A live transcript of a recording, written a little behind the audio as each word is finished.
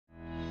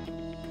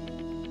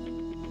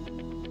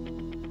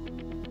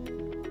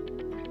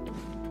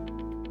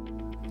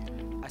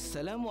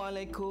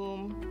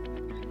Assalamualaikum.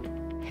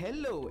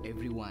 Hello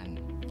everyone.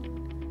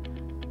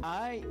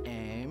 I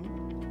am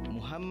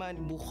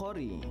Muhammad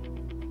Bukhari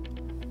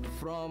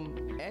from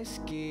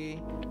SK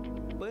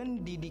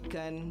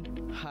Pendidikan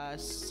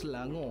Khas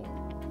Selangor.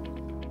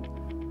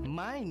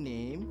 My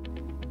name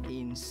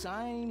in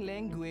sign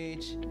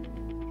language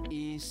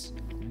is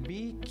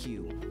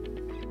BQ.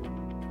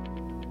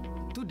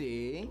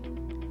 Today,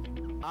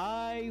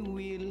 I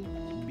will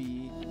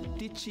be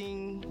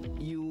teaching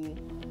you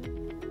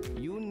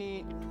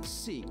Unit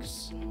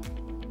 6,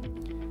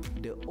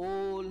 The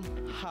Old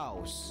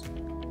House,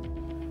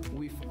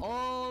 with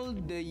all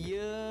the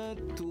Year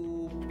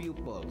 2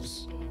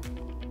 pupils.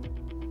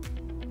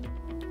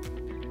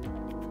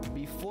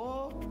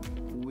 Before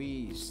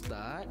we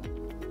start,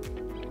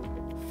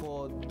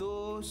 for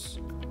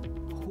those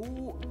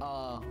who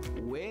are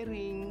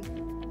wearing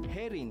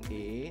hearing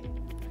aid,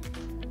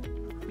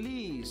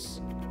 please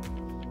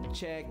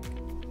check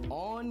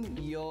on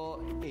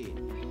your aid.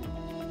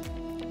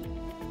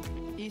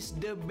 Is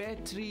the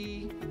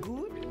battery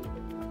good?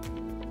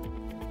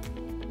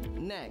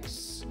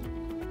 Next,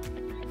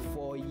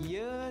 for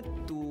Year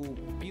 2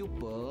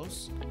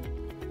 pupils,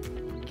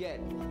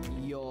 get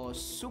your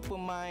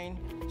Supermind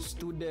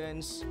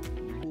Students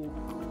Book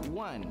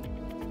 1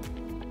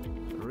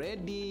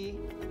 ready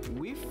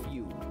with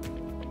you.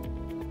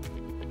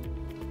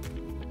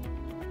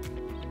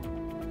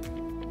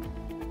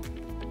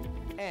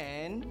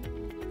 And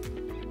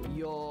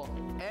your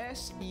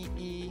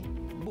SEE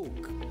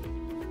book.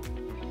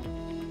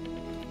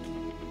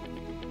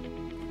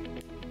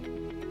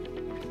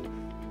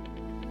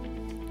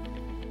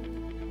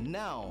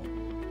 Now,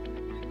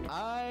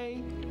 I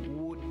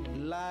would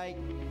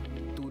like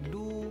to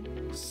do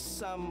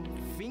some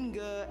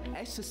finger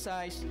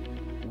exercise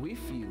with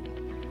you.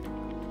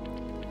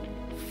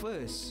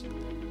 First,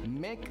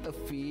 make a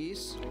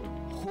fist,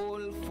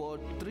 hold for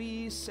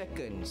 3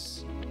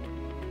 seconds.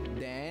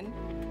 Then,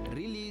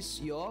 release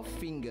your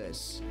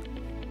fingers.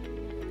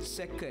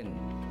 Second,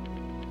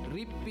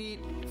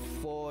 repeat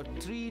for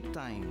 3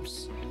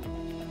 times.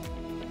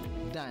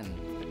 Done.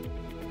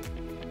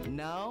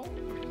 Now,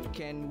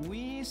 can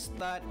we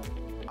start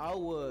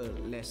our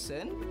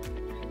lesson?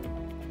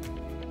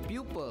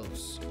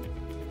 Pupils,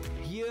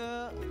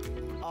 here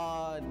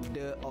are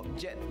the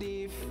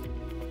objectives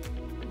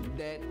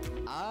that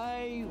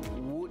I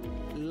would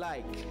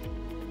like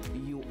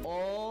you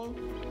all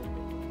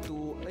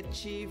to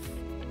achieve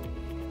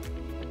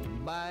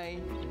by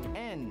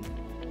end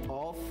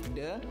of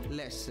the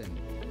lesson.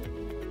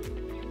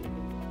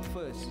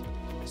 First,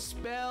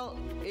 spell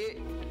 8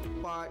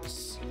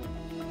 parts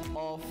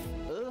of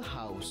a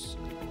house.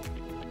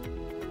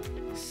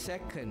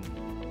 Second,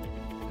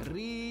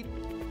 read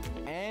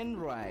and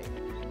write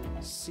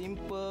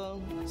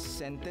simple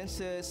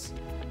sentences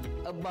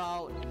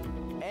about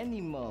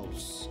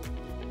animals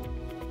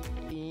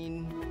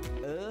in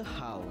a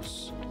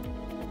house.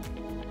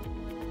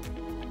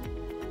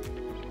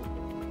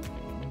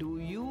 Do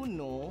you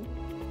know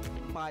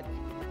part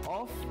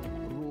of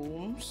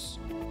rooms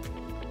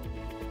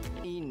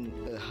in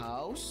a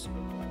house?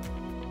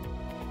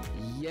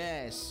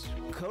 Yes,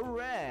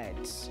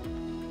 correct.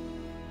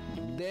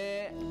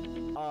 There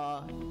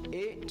are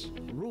 8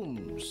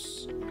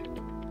 rooms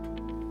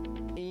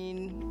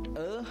in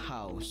a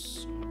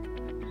house.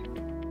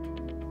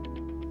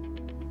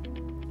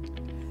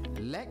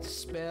 Let's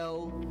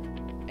spell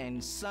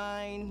and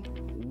sign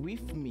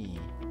with me.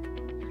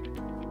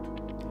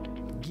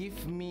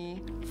 Give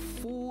me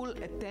full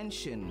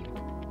attention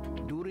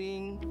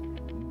during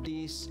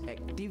this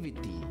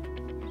activity.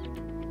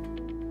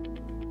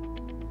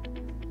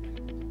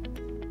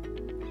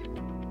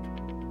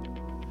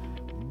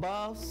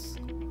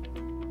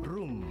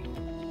 Bathroom.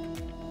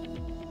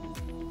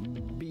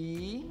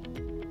 B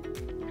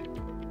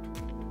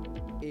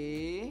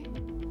A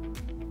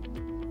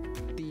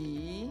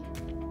T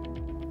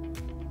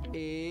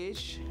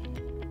H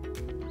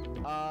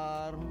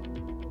R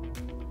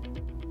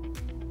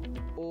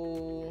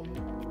O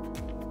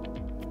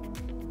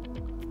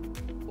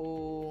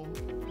O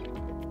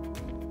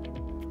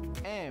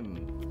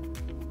M.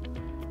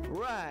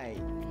 Right.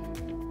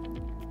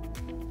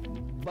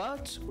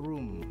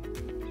 Bathroom.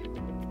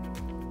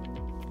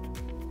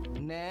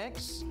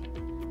 Next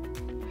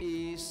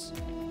is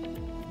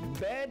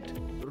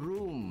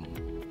bedroom.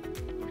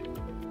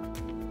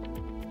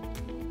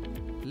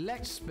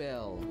 Let's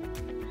spell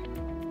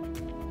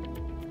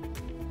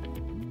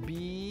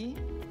B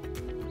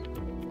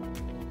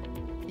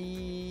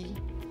E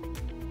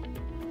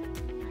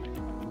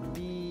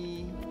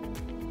D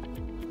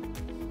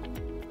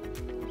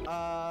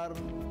R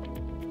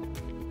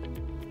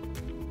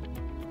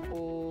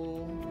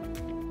O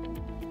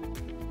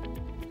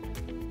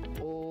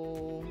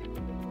O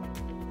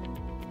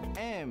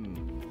M.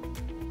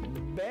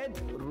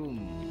 Bedroom.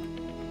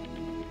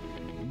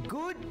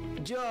 Good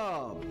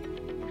job.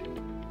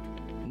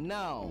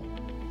 Now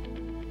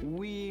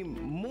we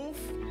move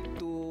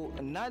to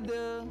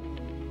another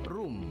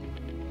room.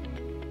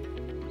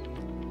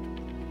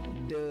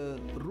 The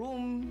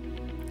room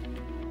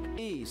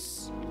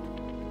is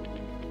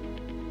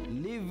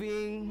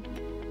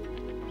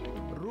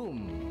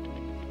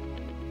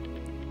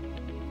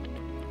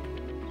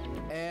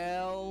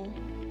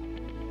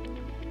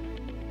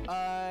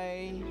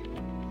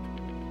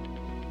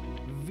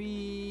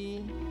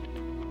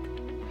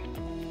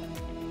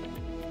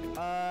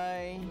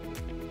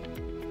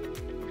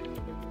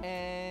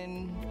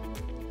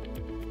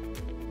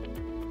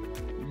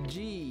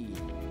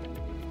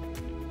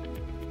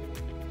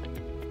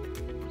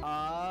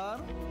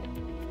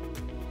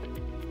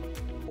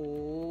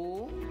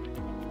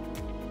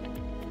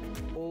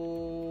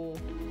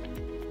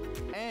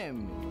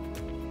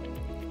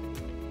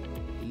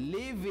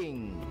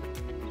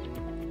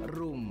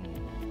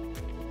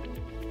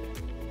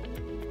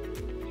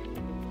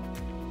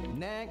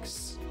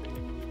Next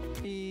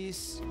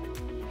is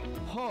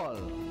hall.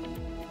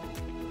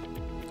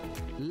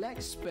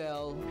 Let's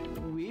spell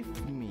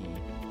with me.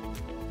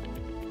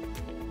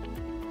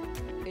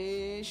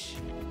 H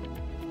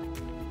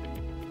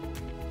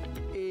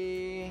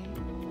A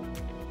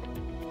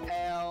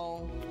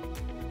L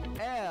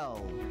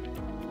L.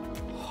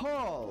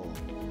 Hall.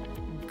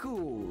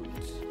 Good.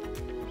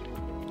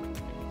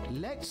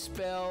 Let's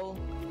spell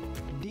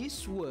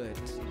this word.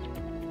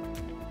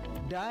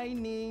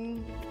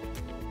 Dining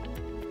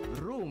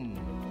room.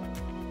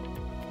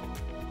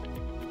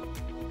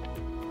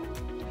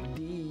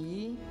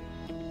 D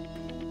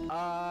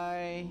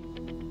I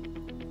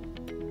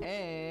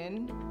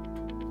N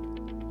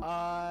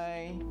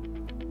I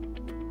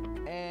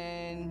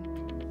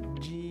N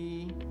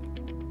G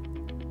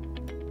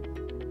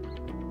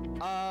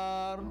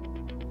R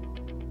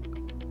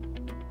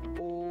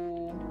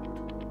O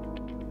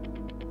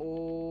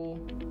O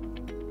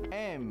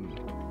M.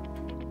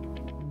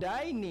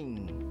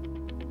 Dining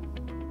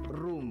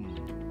room.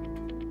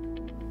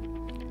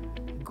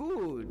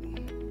 Good.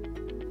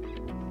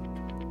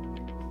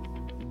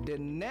 The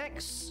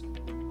next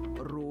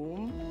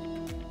room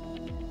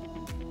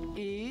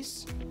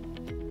is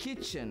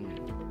kitchen.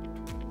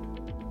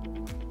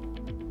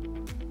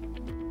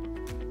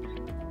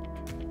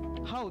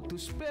 How to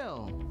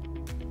spell?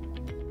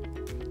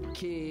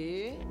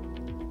 K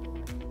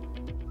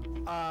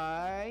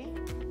I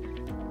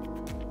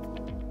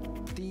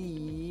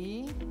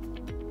T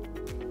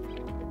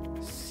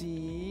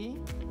C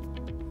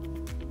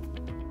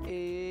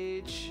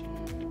H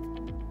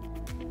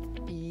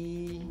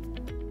E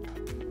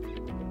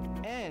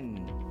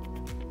N.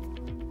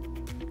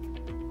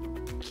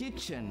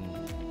 Kitchen.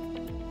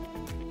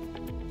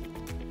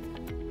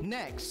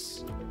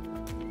 Next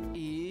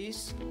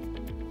is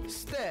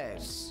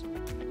stairs.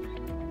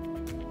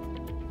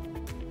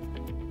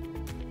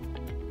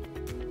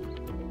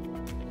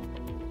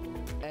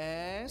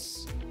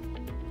 S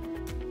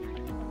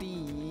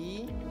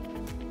T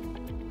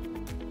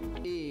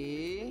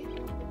A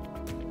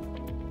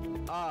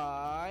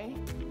I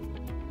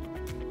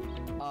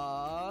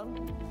R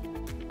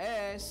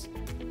S.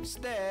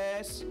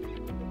 Stairs.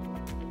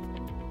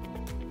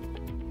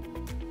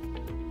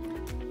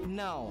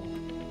 Now,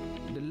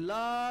 the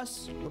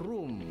last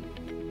room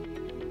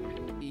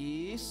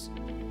is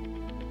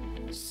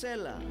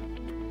cellar.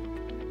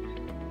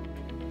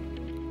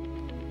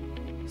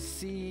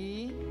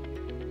 C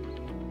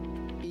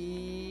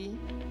E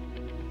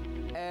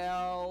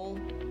L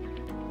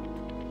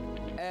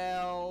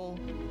L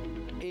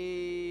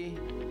A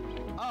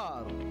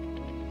R.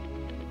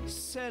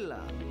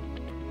 Cellar.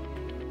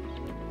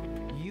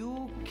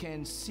 You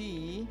can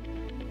see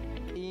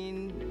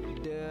in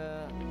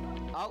the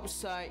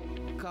outside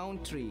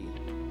country.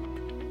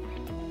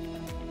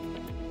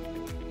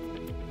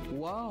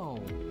 Wow,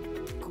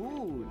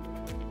 good.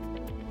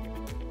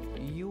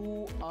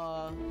 You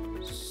are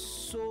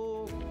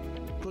so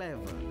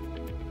clever.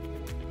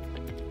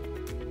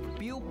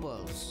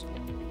 Pupils,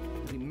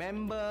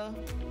 remember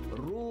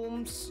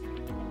rooms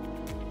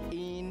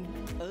in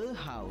a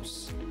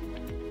house.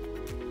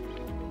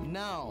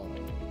 Now,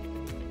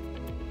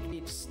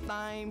 it's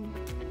time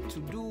to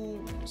do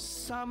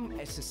some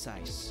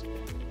exercise.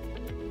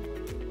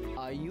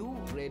 Are you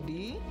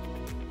ready?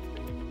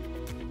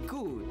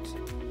 Good.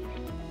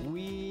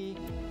 We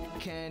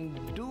can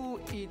do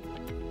it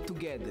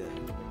together.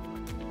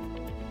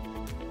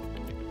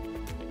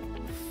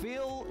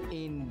 Fill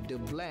in the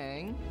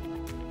blank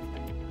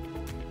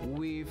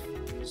with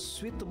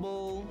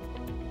suitable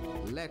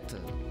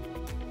letter.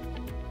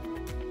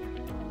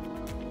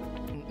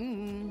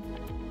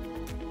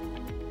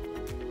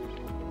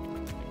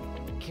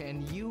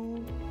 Can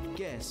you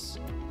guess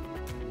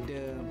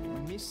the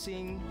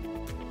missing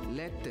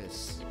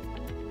letters?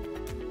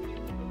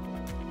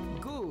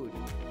 Good.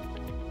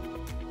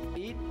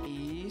 It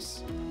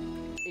is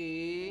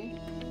A,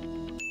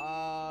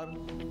 R,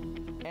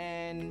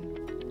 N,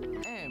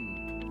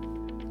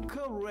 M.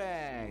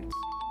 Correct.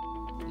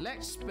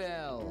 Let's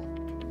spell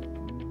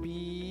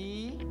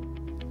B,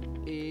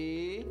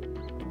 A,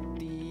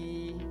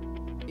 T,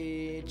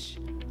 H,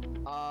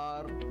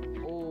 R,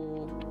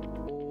 O,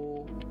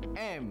 O,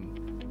 M.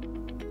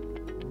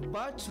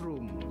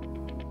 Bathroom.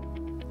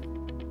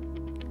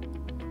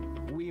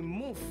 We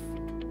move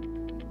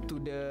to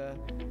the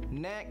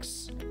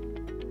next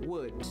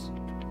word.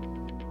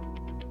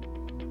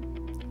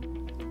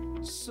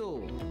 So,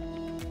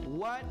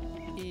 what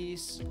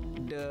is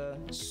the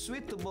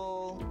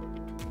suitable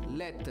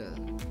letter?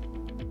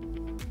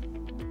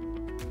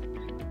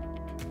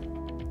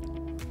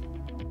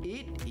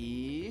 It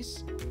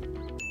is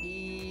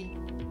E,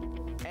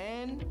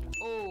 N,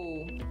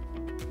 O.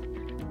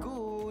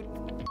 Good.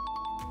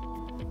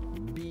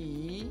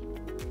 B,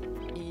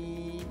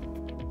 E,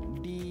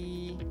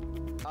 D,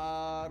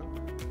 R,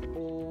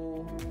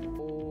 O,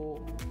 O,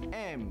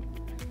 M.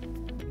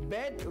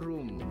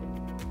 Bedroom.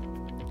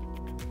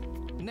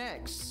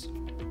 Next.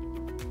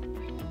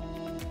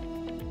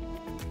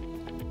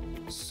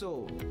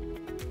 So,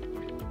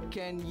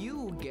 can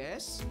you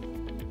guess?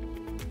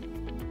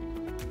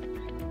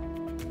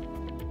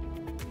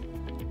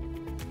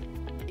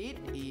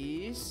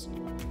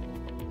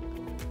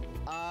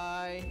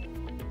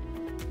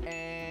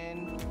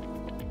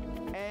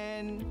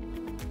 N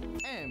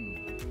M.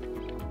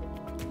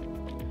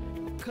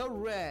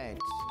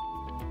 Correct.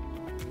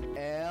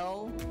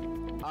 L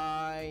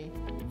I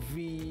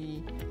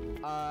V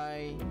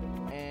I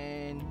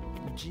N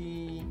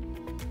G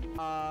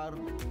R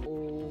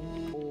O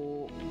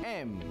O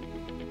M.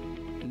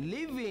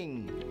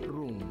 Living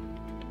room.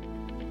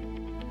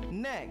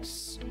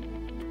 Next.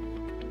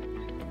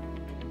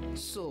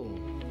 So,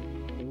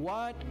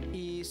 what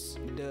is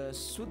the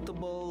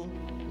suitable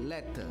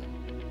letter?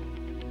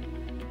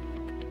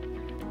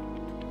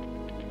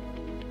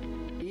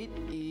 It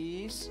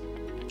is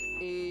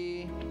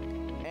A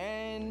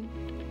N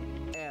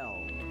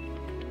L.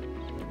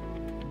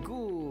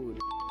 Good.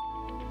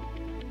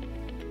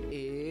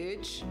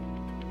 H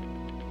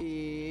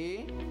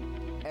A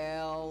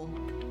L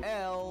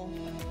L.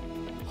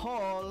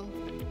 Hall.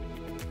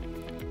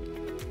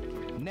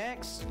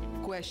 Next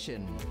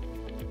question.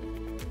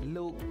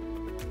 Look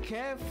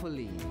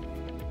carefully.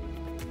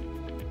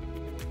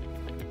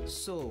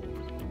 So,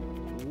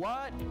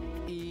 what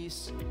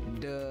is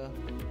the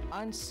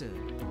answer?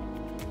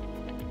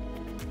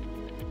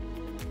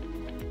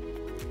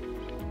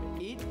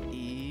 It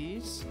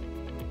is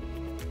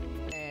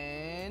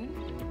N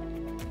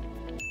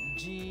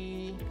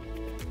G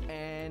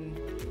N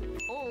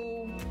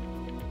O.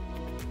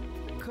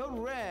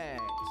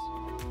 Correct.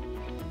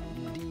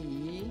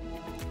 D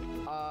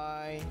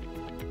I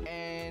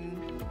N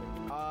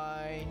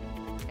I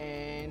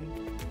N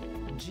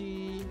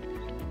G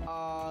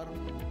R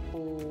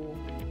O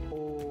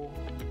O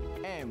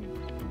M.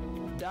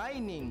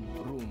 Dining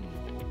room.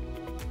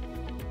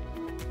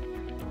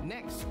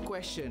 Next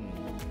question.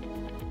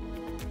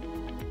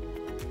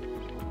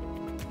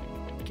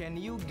 Can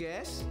you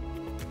guess?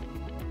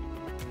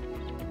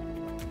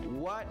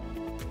 What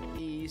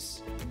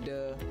is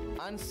the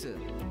answer?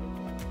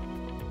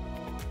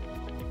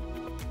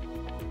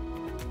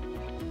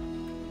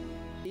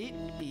 It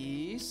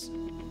is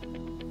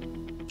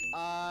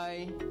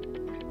I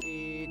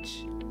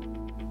H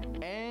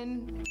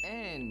N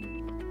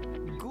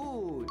N.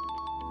 Good.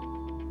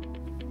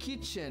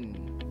 Kitchen.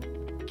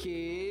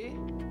 K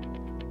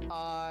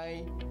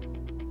I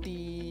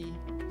T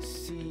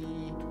C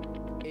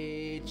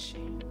H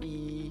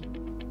E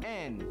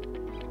N.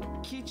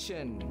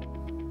 Kitchen.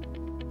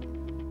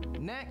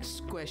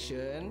 Next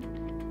question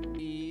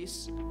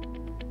is,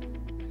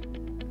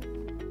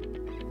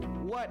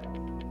 what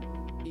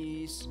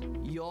is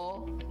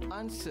your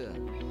answer?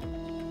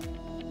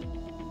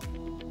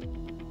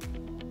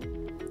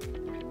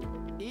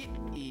 It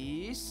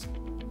is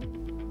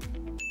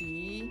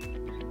T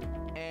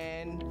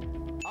N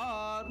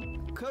R.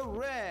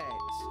 Correct.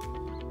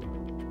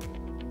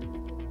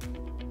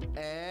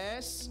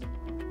 S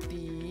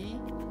T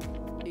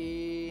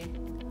A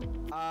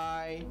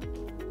I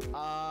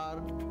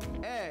R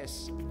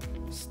S.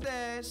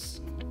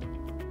 Stairs.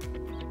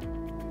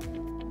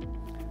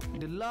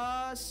 The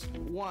last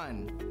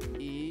one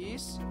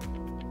is,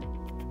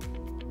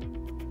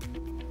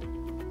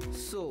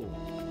 so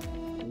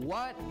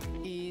what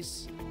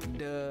is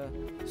the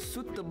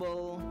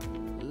suitable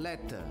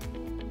letter?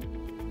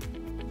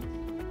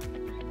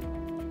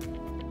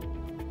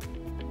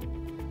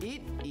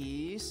 It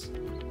is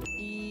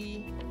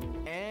E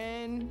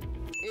N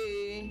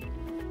A.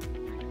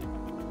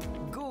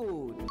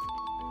 Good.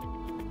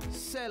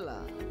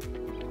 Cellar.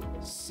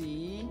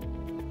 C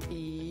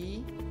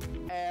E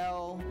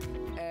L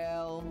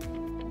L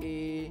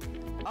A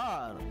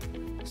R.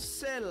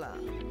 Cellar.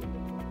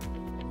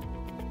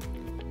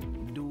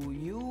 Do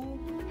you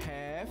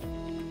have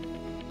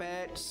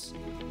pets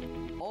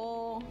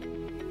or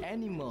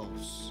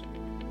animals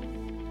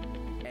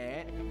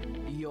at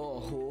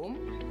your home?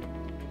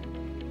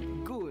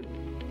 Good.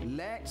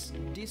 Let's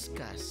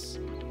discuss.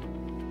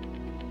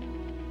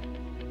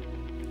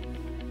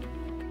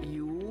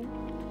 You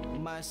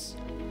must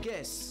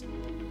guess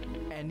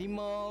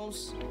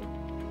animals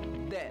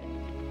that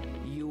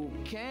you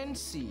can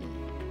see.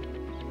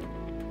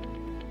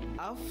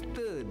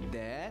 After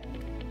that,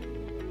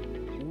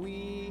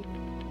 we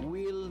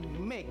will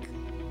make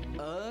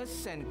a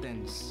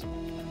sentence.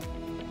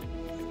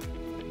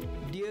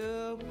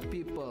 Dear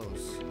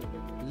peoples,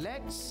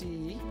 let's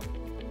see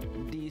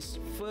this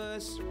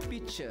first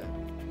picture.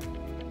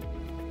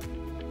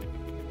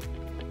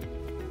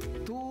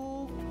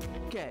 Two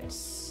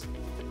cats.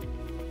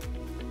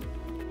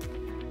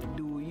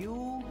 Do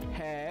you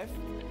have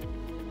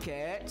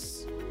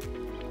cats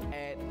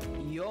at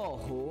your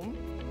home?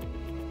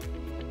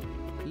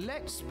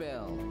 Let's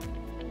spell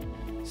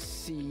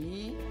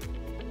C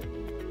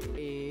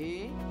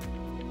A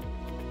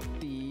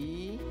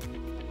T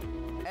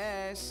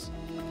S.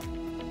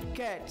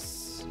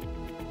 Cats.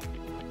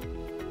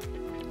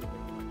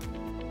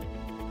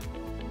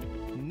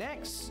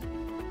 Next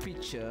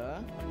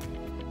picture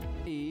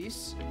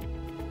is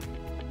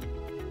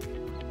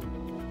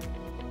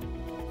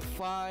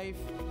 5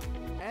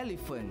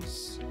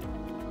 elephants.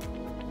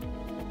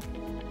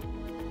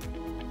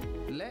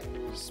 Let's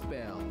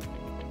spell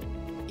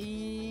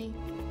E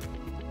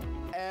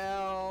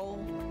L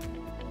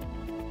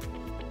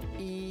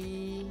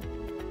E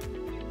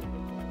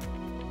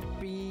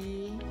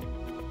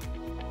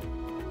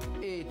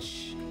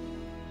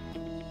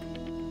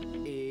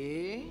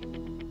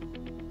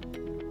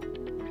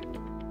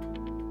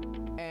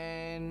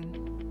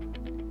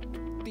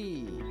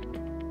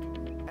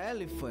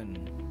elephant.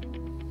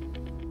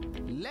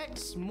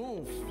 Let's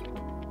move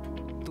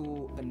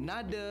to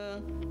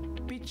another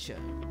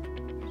picture.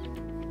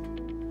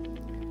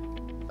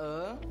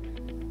 A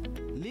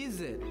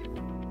lizard.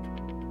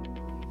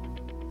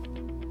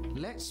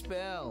 Let's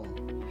spell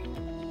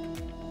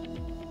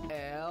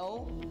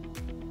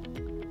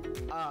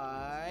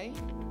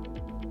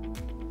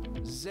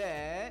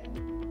Lizard.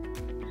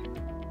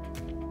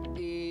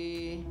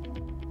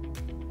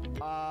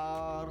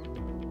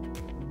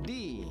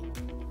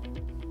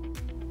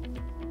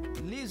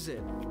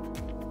 Lizard.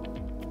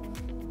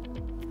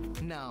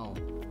 Now,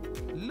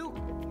 look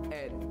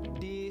at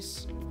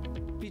this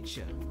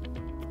picture.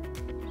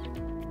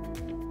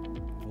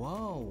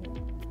 Wow!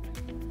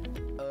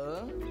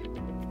 A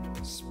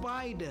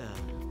spider.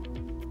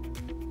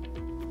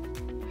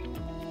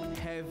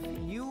 Have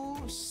you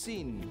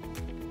seen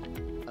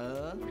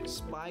a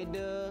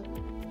spider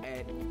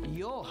at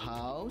your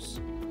house?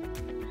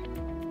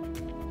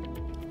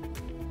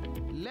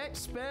 Let's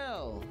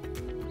spell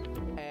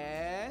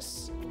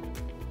S-P-I-D-E-R.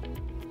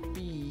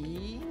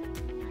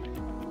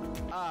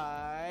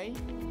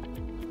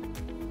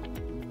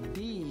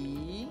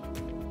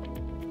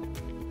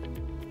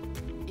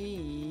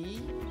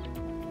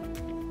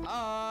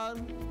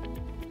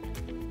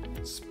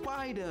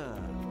 Spider.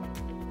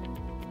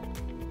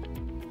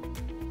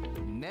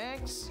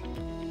 Next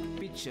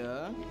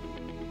picture.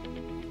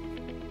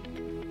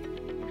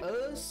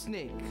 A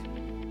snake.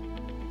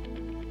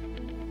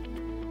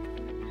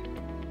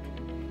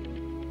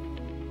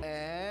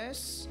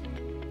 S-N-A-K-E.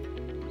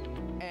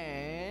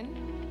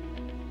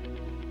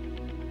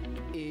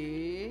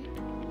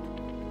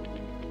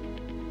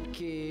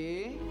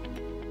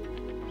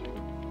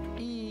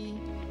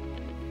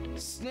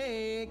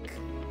 Snake.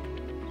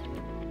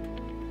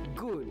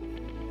 Good.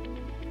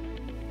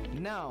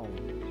 Now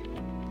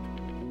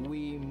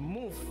we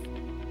move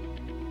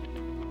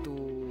to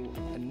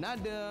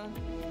another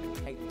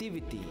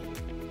activity.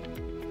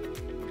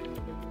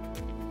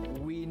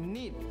 We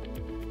need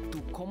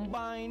to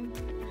combine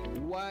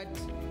what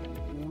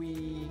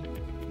we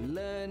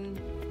learned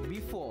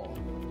before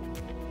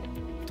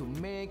to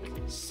make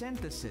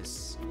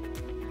sentences.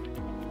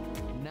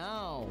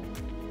 Now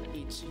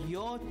it's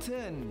your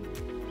turn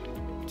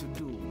to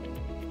do.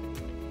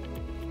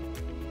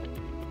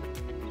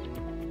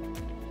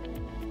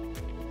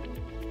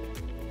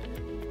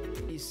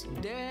 Is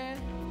there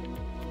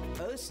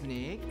a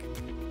snake?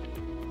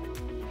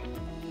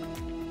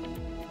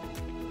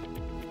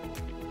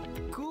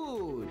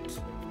 Good.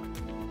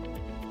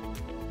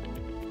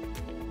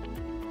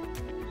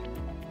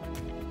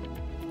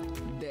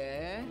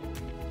 There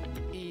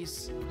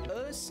is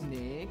a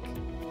snake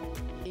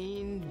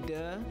in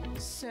the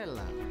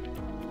cellar.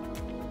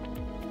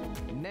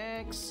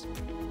 Next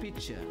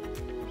picture.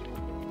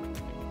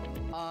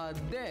 Are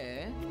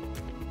there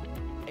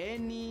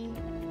any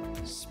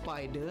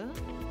spider?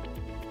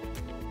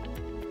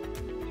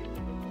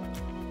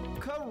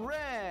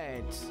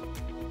 Correct.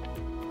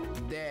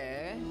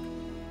 There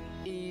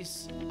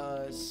is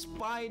a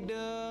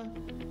spider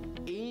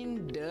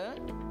in the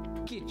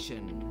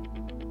kitchen.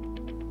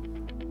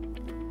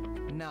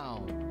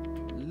 Now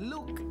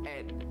look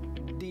at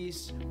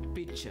this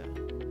picture.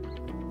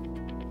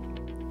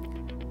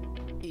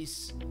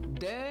 Is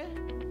there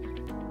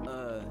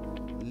a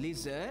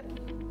lizard?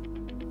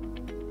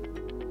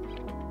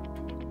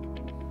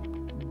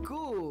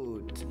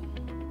 Good.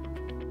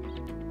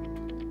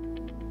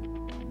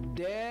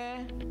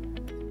 There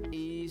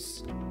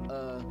is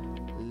a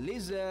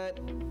lizard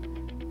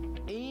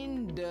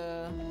in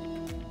the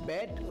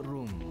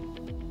bedroom.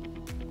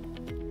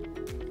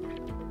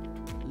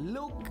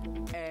 Look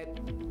at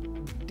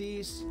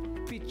this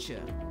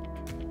picture.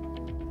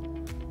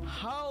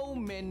 How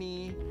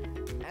many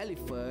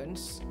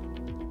elephants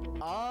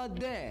are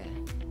there?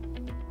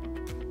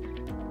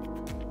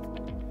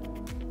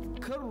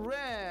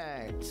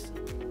 Correct.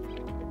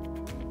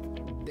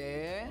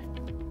 There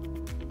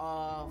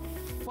are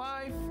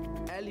 5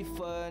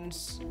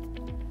 elephants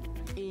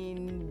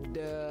in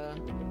the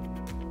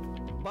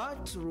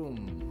bathroom.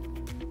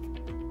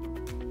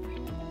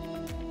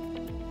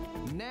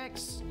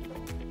 Next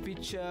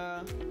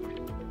picture.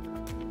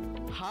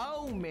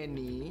 How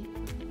many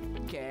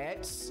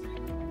cats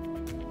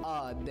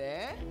are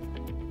there?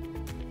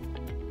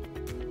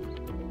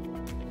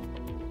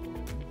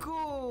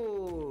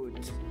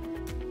 Good.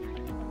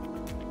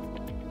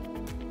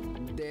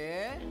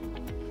 There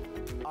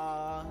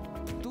are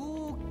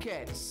 2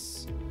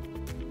 cats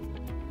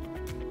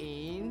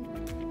in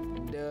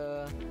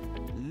the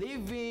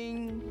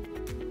living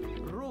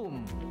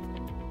room.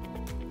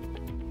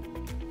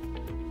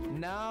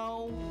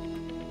 Now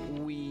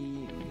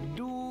we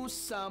do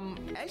some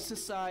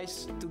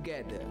exercise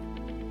together.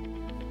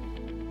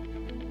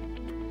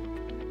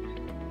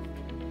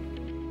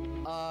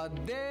 Are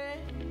there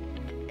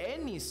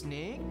any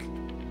snake?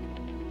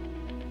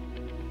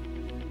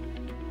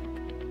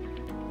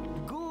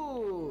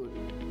 Good.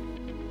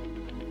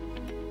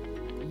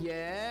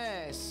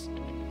 Yes,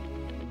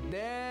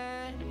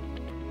 there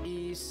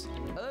is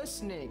a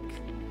snake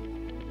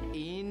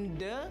in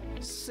the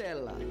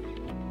cellar.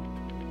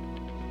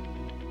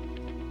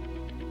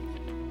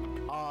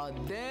 Are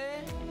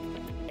there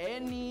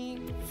any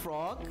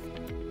frog?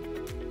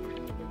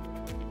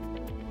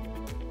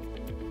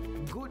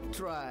 Good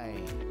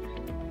try.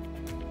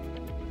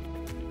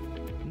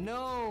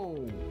 No,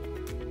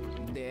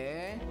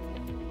 there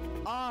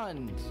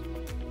aren't.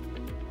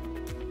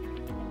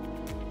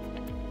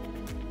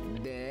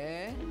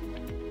 There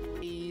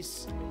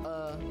is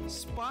a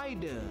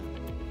spider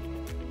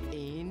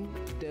in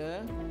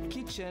the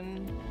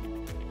kitchen.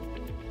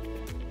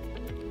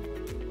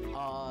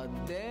 Are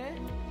there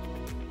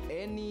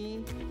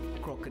any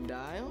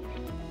crocodile?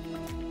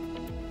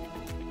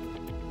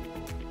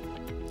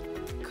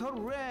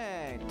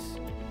 Correct.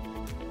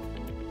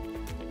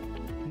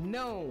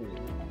 No,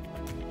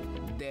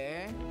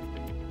 there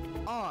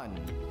aren't.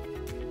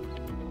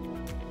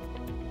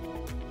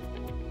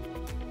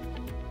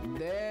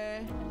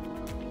 There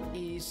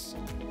is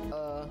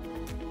a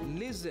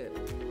lizard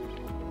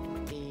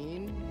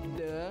in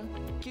the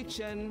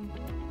kitchen.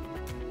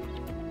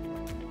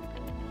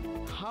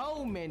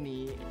 How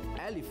many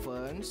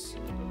elephants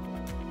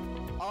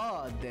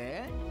are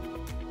there?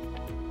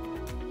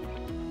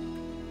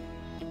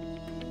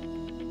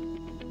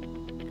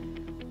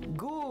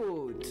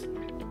 Good.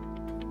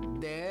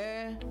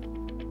 There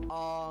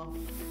are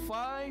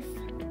 5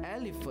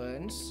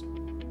 elephants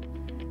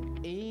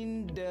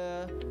in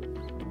the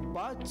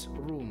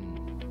bathroom.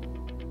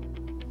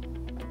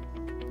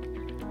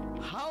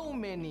 How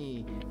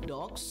many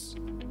dogs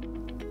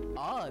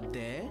are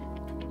there?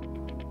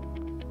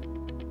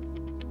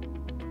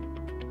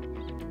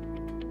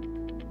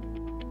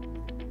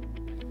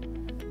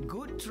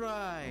 Good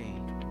try.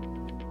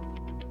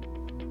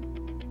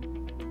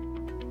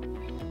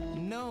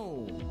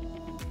 No,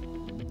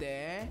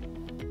 there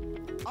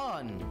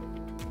aren't.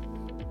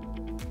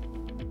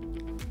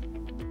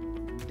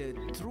 The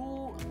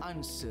true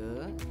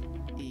answer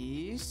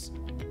is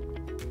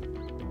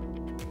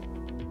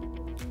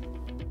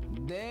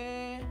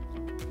there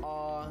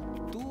are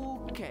 2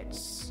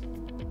 cats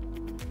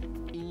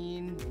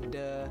in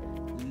the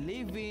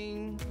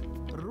living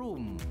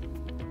room.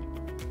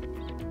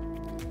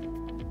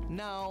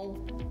 Now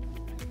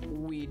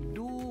we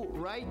do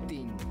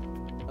writing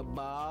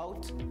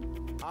about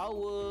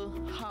our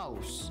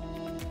house.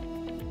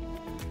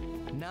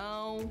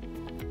 Now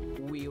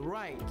we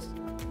write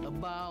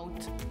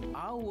about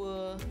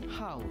our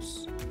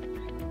house.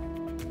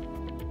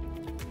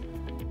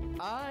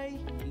 I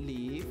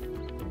live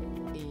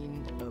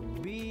in a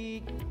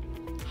big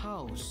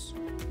house.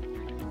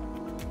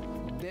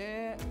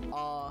 There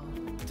are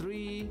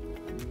 3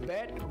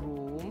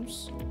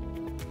 bedrooms,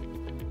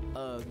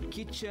 a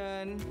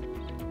kitchen,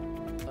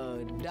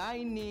 a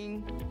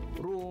dining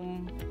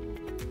room,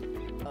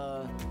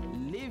 a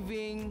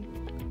living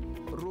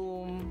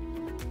room,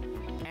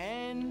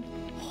 and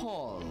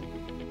hall.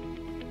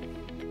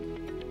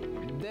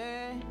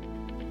 There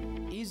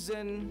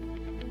isn't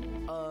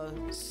a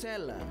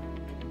cellar.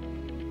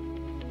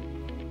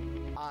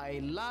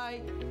 I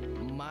like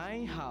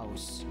my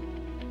house.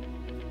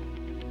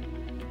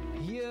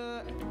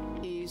 Here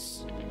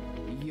is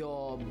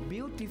your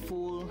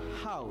beautiful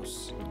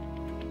house.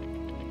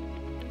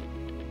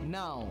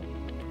 Now,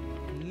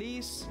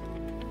 list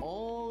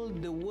all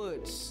the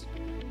words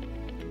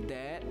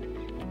that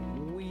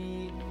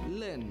we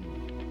learn.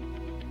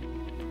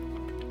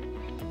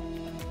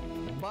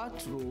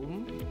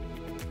 Bathroom,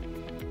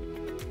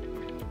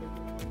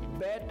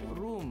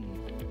 bedroom,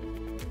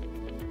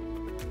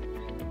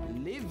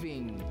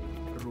 living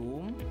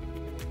room,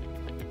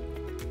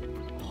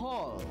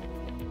 hall,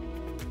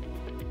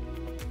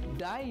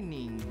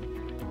 dining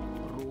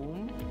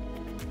room,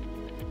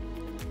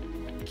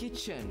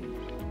 kitchen,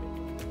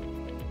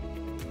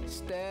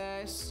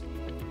 stairs,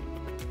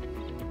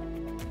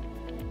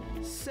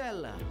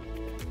 cellar.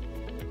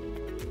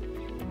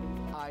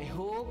 I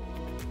hope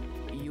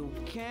you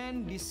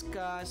can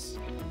discuss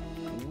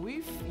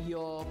with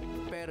your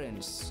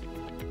parents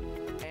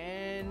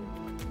and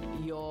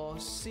your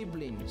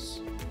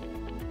siblings.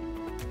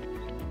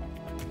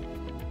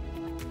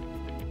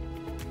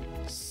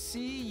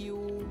 See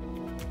you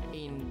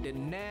in the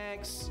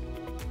next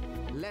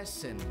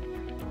lesson.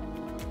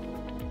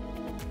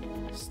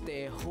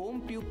 Stay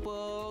home,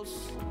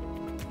 pupils.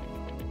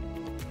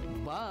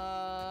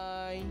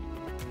 Bye.